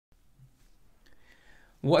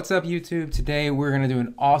What's up YouTube? Today we're going to do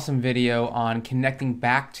an awesome video on connecting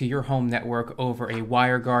back to your home network over a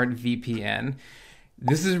WireGuard VPN.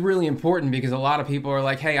 This is really important because a lot of people are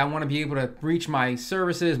like, hey, I want to be able to reach my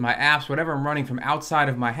services, my apps, whatever I'm running from outside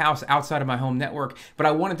of my house, outside of my home network, but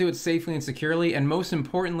I want to do it safely and securely. And most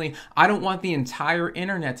importantly, I don't want the entire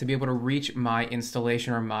internet to be able to reach my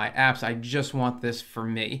installation or my apps. I just want this for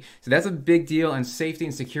me. So that's a big deal, and safety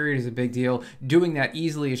and security is a big deal. Doing that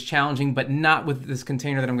easily is challenging, but not with this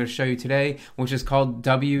container that I'm going to show you today, which is called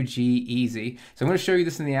WG-Easy. So I'm going to show you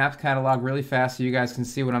this in the apps catalog really fast so you guys can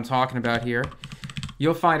see what I'm talking about here.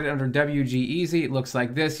 You'll find it under WG-Easy. It looks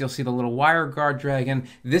like this. You'll see the little WireGuard dragon.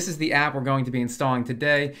 This is the app we're going to be installing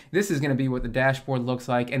today. This is going to be what the dashboard looks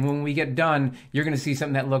like. And when we get done, you're going to see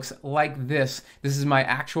something that looks like this. This is my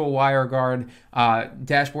actual WireGuard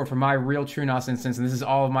dashboard for my real TrueNAS instance. And this is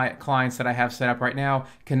all of my clients that I have set up right now,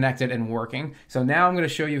 connected and working. So now I'm going to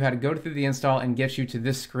show you how to go through the install and get you to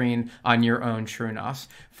this screen on your own TrueNAS.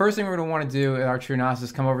 First thing we're going to want to do with our TrueNAS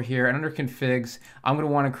is come over here and under configs, I'm going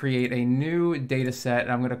to want to create a new data set. And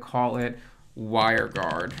I'm going to call it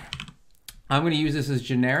WireGuard. I'm going to use this as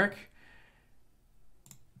generic,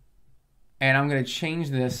 and I'm going to change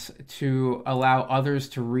this to allow others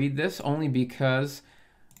to read this only because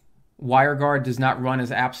WireGuard does not run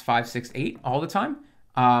as apps 568 all the time.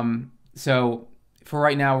 So for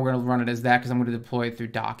right now, we're going to run it as that because I'm going to deploy it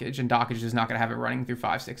through Dockage, and Dockage is not going to have it running through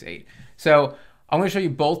 568. So I'm going to show you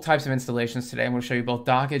both types of installations today. I'm going to show you both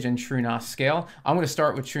Dockage and TrueNAS Scale. I'm going to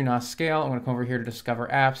start with TrueNAS Scale. I'm going to come over here to Discover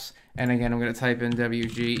Apps. And again, I'm going to type in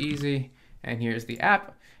WG-Easy. And here's the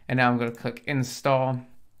app. And now I'm going to click Install.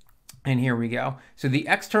 And here we go. So the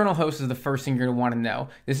external host is the first thing you're going to want to know.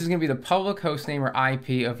 This is going to be the public host name or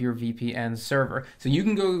IP of your VPN server. So you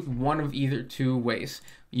can go one of either two ways.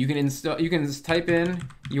 You can just type in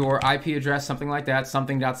your IP address, something like that,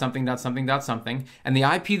 something.something.something.something, and the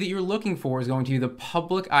IP that you're looking for is going to be the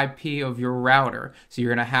public IP of your router. So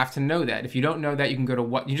you're going to have to know that. If you don't know that, you can go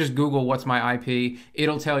to you just Google what's my IP.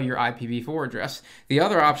 It'll tell you your IPv4 address. The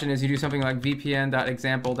other option is you do something like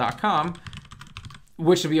vpn.example.com,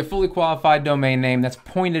 which will be a fully qualified domain name that's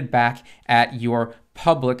pointed back at your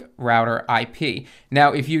public router IP.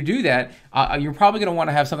 Now, if you do that, you're probably going to want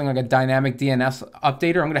to have something like a dynamic DNS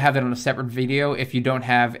updater. I'm going to have that on a separate video if you don't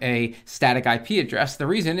have a static IP address. The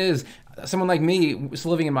reason is, someone like me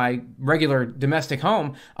living in my regular domestic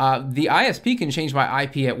home, the ISP can change my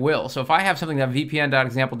IP at will. So if I have something that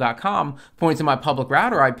vpn.example.com points to my public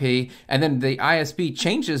router IP, and then the ISP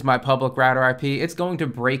changes my public router IP, it's going to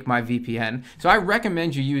break my VPN. So I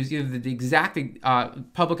recommend you use either the exact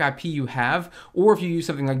public IP you have, or if you use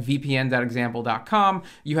something like vpn.example.com,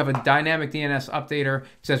 you have a dynamic DNS updater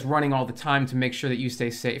that's running all the time to make sure that you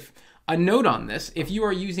stay safe. A note on this, if you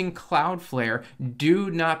are using Cloudflare,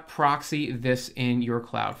 do not proxy this in your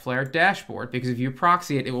Cloudflare dashboard, because if you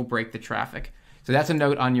proxy it, it will break the traffic. So that's a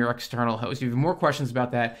note on your external host. If you have more questions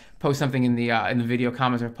about that, post something in the video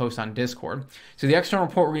comments or post on Discord. So the external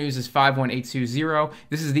port we're going to use is 51820.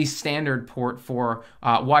 This is the standard port for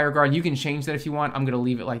WireGuard. You can change that if you want. I'm going to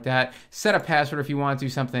leave it like that. Set a password if you want to do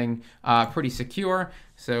something pretty secure.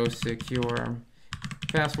 So secure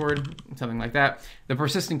password, something like that. The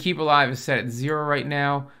persistent keep alive is set at 0 right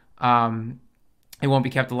now. It won't be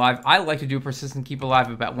kept alive. I like to do a persistent keep alive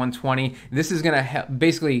of about 120. This is going to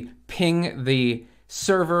basically ping the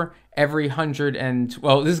server every 100 and,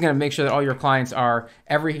 well, this is going to make sure that all your clients are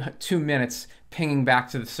every 2 minutes pinging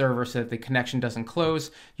back to the server so that the connection doesn't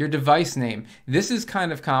close. Your device name. This is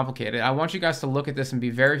kind of complicated. I want you guys to look at this and be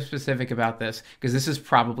very specific about this because this is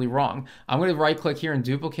probably wrong. I'm going to right click here and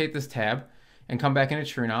duplicate this tab and come back into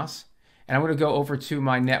TrueNAS, and I'm going to go over to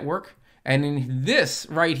my network, and in this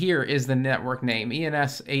right here is the network name,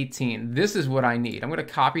 ENS18. This is what I need. I'm going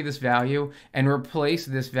to copy this value and replace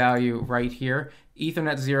this value right here.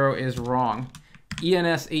 Ethernet 0 is wrong.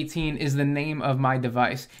 ENS18 is the name of my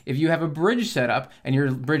device. If you have a bridge set up and your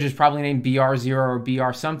bridge is probably named BR0 or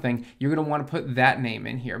BR something, you're going to want to put that name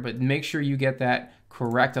in here, but make sure you get that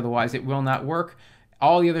correct, otherwise it will not work.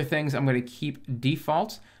 All the other things I'm going to keep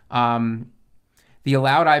default. The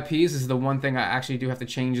allowed IPs is the one thing I actually do have to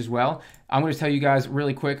change as well. I'm going to tell you guys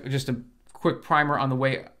really quick, just a quick primer on the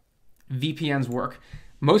way VPNs work.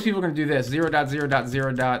 Most people are going to do this,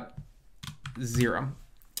 0.0.0.0.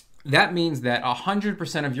 That means that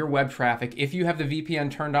 100% of your web traffic, if you have the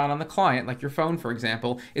VPN turned on the client, like your phone, for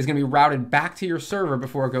example, is going to be routed back to your server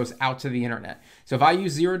before it goes out to the internet. So if I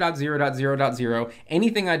use 0.0.0.0,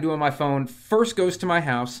 anything I do on my phone first goes to my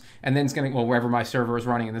house, and then it's going to, well, wherever my server is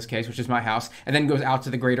running in this case, which is my house, and then goes out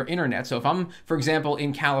to the greater internet. So if I'm, for example,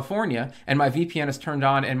 in California, and my VPN is turned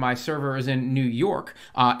on and my server is in New York,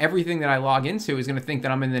 everything that I log into is going to think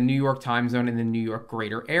that I'm in the New York time zone in the New York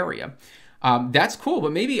greater area. That's cool,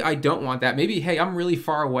 but maybe I don't want that. Maybe, hey, I'm really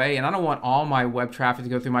far away and I don't want all my web traffic to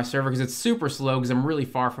go through my server because it's super slow because I'm really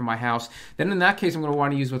far from my house. Then in that case, I'm going to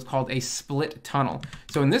want to use what's called a split tunnel.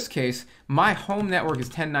 So in this case, my home network is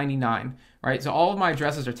 1099, right? So all of my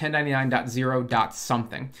addresses are 1099.0.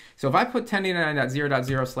 something. So if I put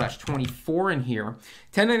 1099.0.0/24 in here,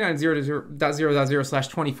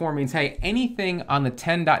 1099.0.0/24 means, hey, anything on the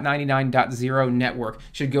 10.99.0 network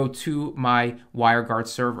should go to my WireGuard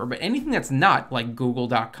server. But anything that's not, like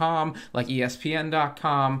Google.com, like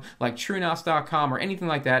ESPN.com, like TrueNAS.com, or anything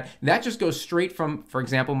like that, that just goes straight from, for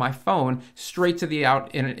example, my phone, straight to the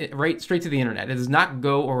straight to the internet. It does not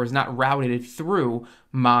go or is not routed through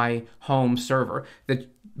my home server. The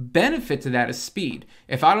benefit to that is speed.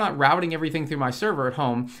 If I'm not routing everything through my server at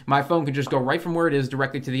home, my phone can just go right from where it is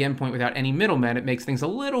directly to the endpoint without any middlemen. It makes things a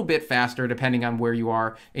little bit faster depending on where you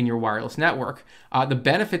are in your wireless network. The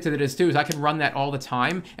benefit to this too is I can run that all the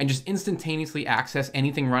time and just instantaneously access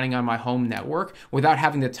anything running on my home network without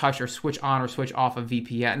having to touch or switch on or switch off a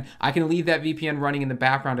VPN. I can leave that VPN running in the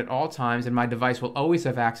background at all times and my device will always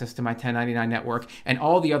have access to my 1099 network, and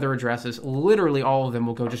all the other addresses, literally all of them,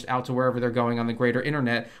 will go just out to wherever they're going on the greater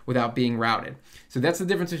internet without being routed. So that's the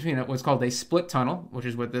difference between what's called a split tunnel, which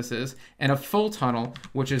is what this is, and a full tunnel,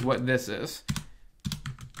 which is what this is.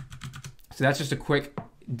 So that's just a quick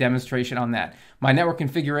demonstration on that. My network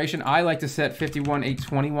configuration, I like to set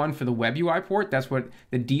 51.821 for the web UI port. That's what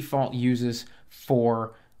the default uses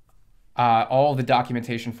for all the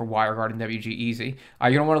documentation for WireGuard and WG-Easy.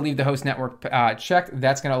 You're going to want to leave the host network checked.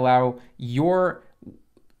 That's going to allow your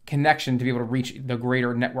connection to be able to reach the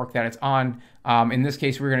greater network that it's on. In this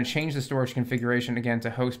case, we're going to change the storage configuration again to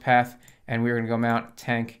host path, and we're going to go mount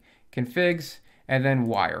tank configs and then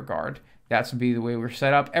WireGuard. That would be the way we're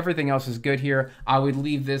set up. Everything else is good here. I would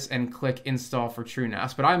leave this and click install for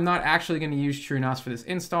TrueNAS, but I'm not actually going to use TrueNAS for this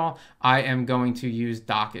install. I am going to use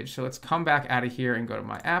Dockage. So let's come back out of here and go to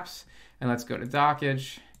my apps, and let's go to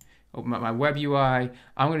Dockage. Open up my web UI.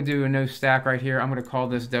 I'm going to do a no stack right here. I'm going to call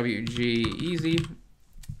this WG-Easy.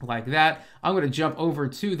 Like that. I'm going to jump over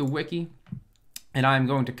to the wiki and I'm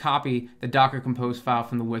going to copy the Docker Compose file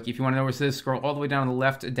from the wiki. If you want to know where this is, scroll all the way down to the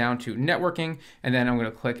left down to networking, and then I'm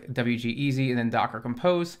going to click WG-Easy and then Docker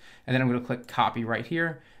Compose, and then I'm going to click copy right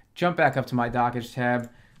here, jump back up to my Dockage tab,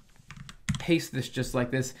 paste this just like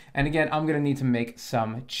this, and again, I'm going to need to make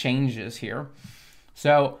some changes here.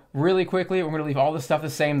 So really quickly, we're going to leave all this stuff the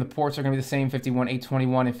same. The ports are going to be the same,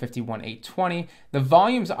 51.821 and 51.820. The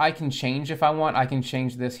volumes I can change if I want. I can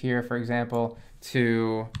change this here, for example,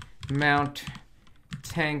 to mount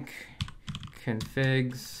tank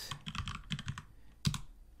configs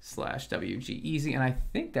 / WG-Easy, and I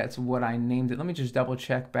think that's what I named it. Let me just double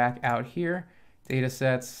check back out here.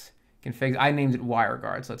 Datasets, configs. I named it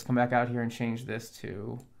WireGuard. So let's come back out here and change this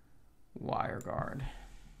to WireGuard.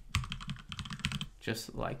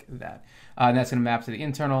 Just like that. And that's going to map to the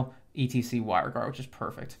internal etc WireGuard, which is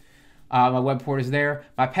perfect. My web port is there.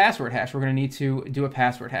 My password hash, we're going to need to do a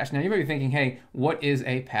password hash. Now, you might be thinking, hey, what is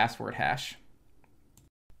a password hash?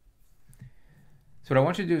 So what I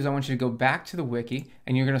want you to do is I want you to go back to the wiki,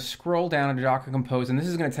 and you're going to scroll down to Docker Compose, and this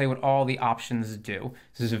is going to tell you what all the options do.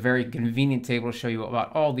 This is a very convenient table to show you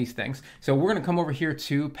about all these things. So we're going to come over here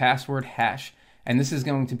to password hash, and this is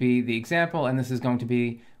going to be the example, and this is going to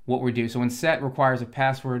be what we do. So when set requires a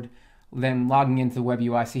password, then logging into the web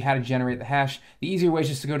UI, see how to generate the hash. The easier way is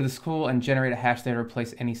just to go to this tool and generate a hash there to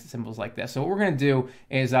replace any symbols like this. So what we're going to do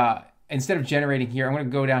is instead of generating here, I'm going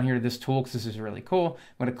to go down here to this tool because this is really cool.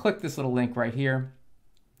 I'm going to click this little link right here.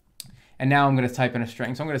 And now I'm going to type in a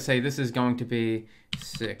string. So I'm going to say this is going to be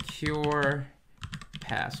secure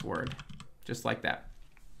password, just like that.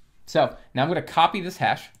 So now I'm going to copy this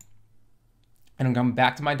hash, and I'm going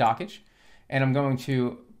back to my Dockage, and I'm going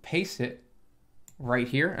to paste it right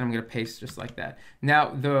here, and I'm going to paste just like that.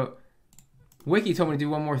 Now, the wiki told me to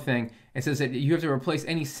do one more thing. It says that you have to replace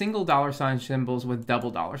any single $sign symbols with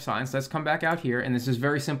double $signs. Let's come back out here, and this is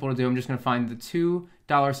very simple to do. I'm just going to find the two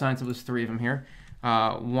 $sign symbols, 3 of them here.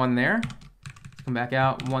 One there, come back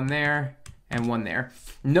out, one there, and one there.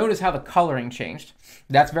 Notice how the coloring changed.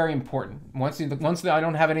 That's very important. Once I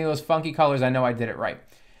don't have any of those funky colors, I know I did it right.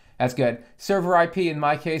 That's good. Server IP, in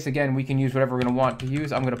my case, again, we can use whatever we're going to want to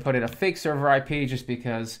use. I'm going to put in a fake server IP just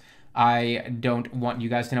because I don't want you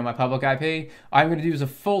guys to know my public IP. I'm going to use a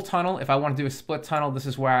full tunnel. If I want to do a split tunnel, this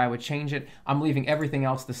is where I would change it. I'm leaving everything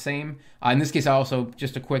else the same. In this case, I also,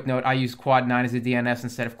 just a quick note, I use Quad 9 as a DNS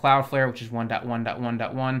instead of Cloudflare, which is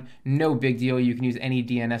 1.1.1.1. No big deal. You can use any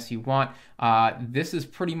DNS you want. This is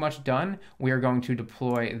pretty much done. We are going to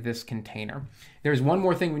deploy this container. There's one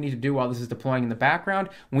more thing we need to do while this is deploying in the background.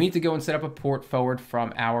 We need to go and set up a port forward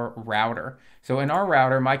from our router. So in our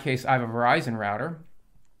router, in my case, I have a Verizon router.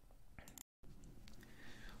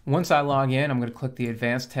 Once I log in, I'm going to click the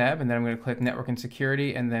Advanced tab, and then I'm going to click Network and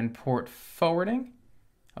Security, and then Port Forwarding.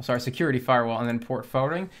 Oh, sorry, Security Firewall, and then Port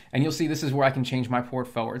Forwarding. And you'll see this is where I can change my port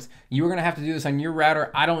forwards. You are going to have to do this on your router.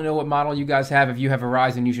 I don't know what model you guys have. If you have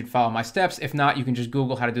Verizon, you should follow my steps. If not, you can just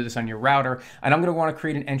Google how to do this on your router. And I'm going to want to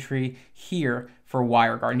create an entry here for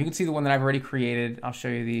WireGuard. And you can see the one that I've already created. I'll show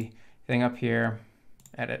you the thing up here.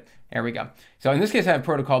 Edit. There we go. So in this case, I have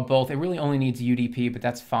protocol both. It really only needs UDP, but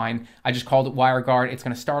that's fine. I just called it WireGuard. It's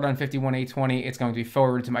going to start on 51.820. It's going to be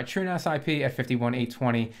forwarded to my TrueNAS IP at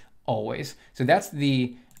 51.820 always. So that's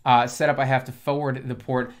the setup I have to forward the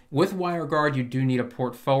port. With WireGuard, you do need a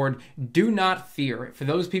port forward. Do not fear. For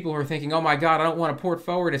those people who are thinking, oh my God, I don't want a port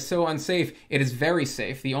forward, it's so unsafe. It is very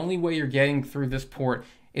safe. The only way you're getting through this port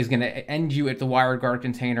is going to end you at the WireGuard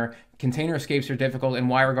container. Container escapes are difficult, and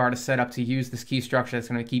WireGuard is set up to use this key structure that's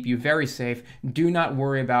going to keep you very safe. Do not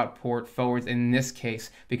worry about port forwards in this case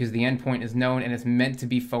because the endpoint is known and it's meant to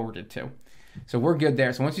be forwarded to. So we're good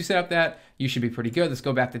there. So once you set up that, you should be pretty good. Let's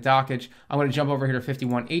go back to Dockage. I'm going to jump over here to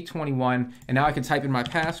 51.821, and now I can type in my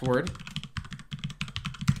password.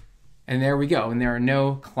 And there we go. And there are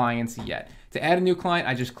no clients yet. To add a new client,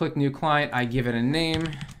 I just click New Client. I give it a name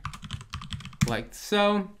like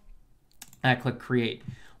so. I click Create.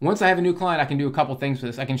 Once I have a new client, I can do a couple things with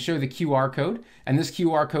this. I can show the QR code, and this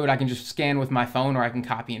QR code I can just scan with my phone, or I can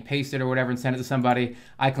copy and paste it or whatever and send it to somebody.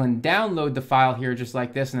 I can download the file here just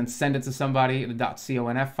like this and then send it to somebody, the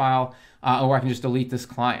 .conf file, or I can just delete this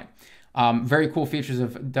client. Very cool features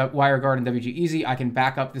of WireGuard and WG-Easy. I can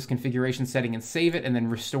back up this configuration setting and save it and then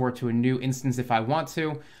restore to a new instance if I want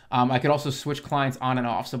to. I could also switch clients on and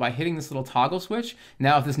off. So by hitting this little toggle switch,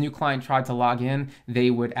 now if this new client tried to log in,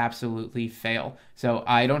 they would absolutely fail. So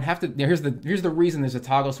I don't have to, here's the reason there's a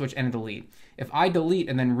toggle switch and a delete. If I delete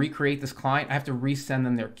and then recreate this client, I have to resend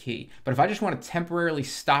them their key. But if I just want to temporarily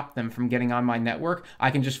stop them from getting on my network,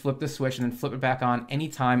 I can just flip the switch and then flip it back on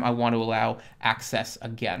anytime I want to allow access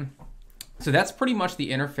again. So that's pretty much the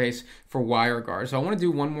interface for WireGuard. So I want to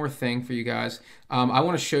do one more thing for you guys. I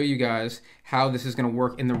want to show you guys how this is going to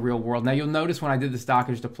work in the real world. Now you'll notice when I did this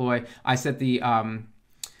Dockage deploy, I set the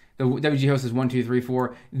WG host is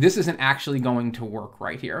 1234. This isn't actually going to work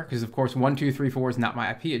right here because of course 1234 is not my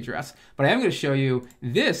IP address. But I am going to show you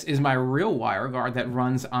this is my real WireGuard that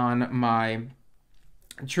runs on my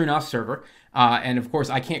TrueNAS server. And of course,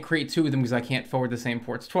 I can't create two of them because I can't forward the same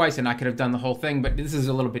ports twice, and I could have done the whole thing, but this is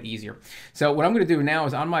a little bit easier. So what I'm going to do now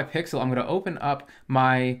is on my Pixel, I'm going to open up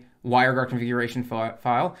my WireGuard configuration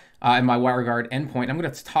file and my WireGuard endpoint. I'm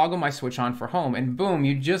going to toggle my switch on for home, and boom,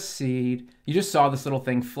 you just saw this little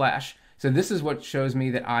thing flash. So this is what shows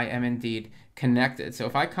me that I am indeed connected. So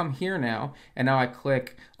if I come here now, and now I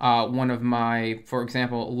click one of my, for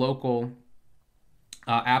example, local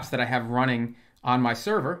apps that I have running on my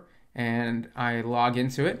server, and I log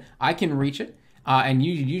into it, I can reach it. And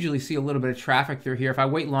you usually see a little bit of traffic through here. If I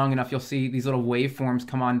wait long enough, you'll see these little waveforms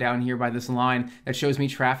come on down here by this line that shows me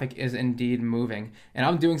traffic is indeed moving. And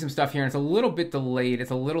I'm doing some stuff here, and it's a little bit delayed.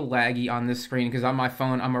 It's a little laggy on this screen because on my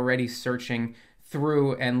phone, I'm already searching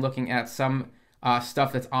through and looking at some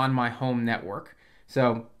stuff that's on my home network.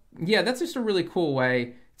 So yeah, that's just a really cool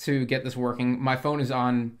way to get this working. My phone is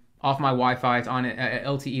off my Wi-Fi. It's on an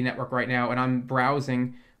LTE network right now, and I'm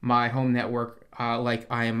browsing my home network like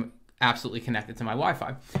I am absolutely connected to my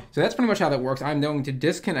Wi-Fi. So that's pretty much how that works. I'm going to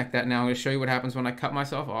disconnect that now. I'm going to show you what happens when I cut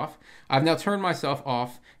myself off. I've now turned myself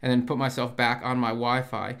off and then put myself back on my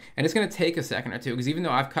Wi-Fi. And it's going to take a second or two because even though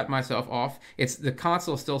I've cut myself off, the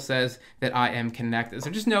console still says that I am connected. So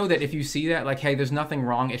just know that if you see that, like, hey, there's nothing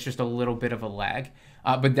wrong. It's just a little bit of a lag.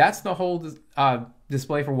 But that's the whole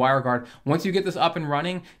display for WireGuard. Once you get this up and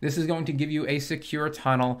running, this is going to give you a secure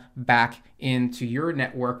tunnel back into your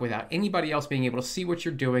network without anybody else being able to see what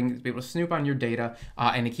you're doing, be able to snoop on your data,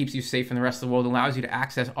 and it keeps you safe from the rest of the world. It allows you to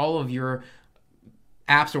access all of your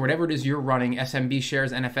apps or whatever it is you're running, SMB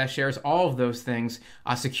shares, NFS shares, all of those things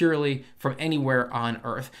securely from anywhere on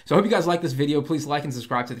Earth. So I hope you guys like this video. Please like and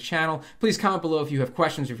subscribe to the channel. Please comment below if you have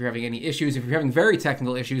questions, or if you're having any issues. If you're having very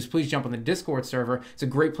technical issues, please jump on the Discord server. It's a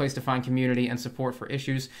great place to find community and support for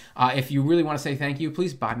issues. If you really want to say thank you,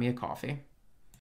 please buy me a coffee.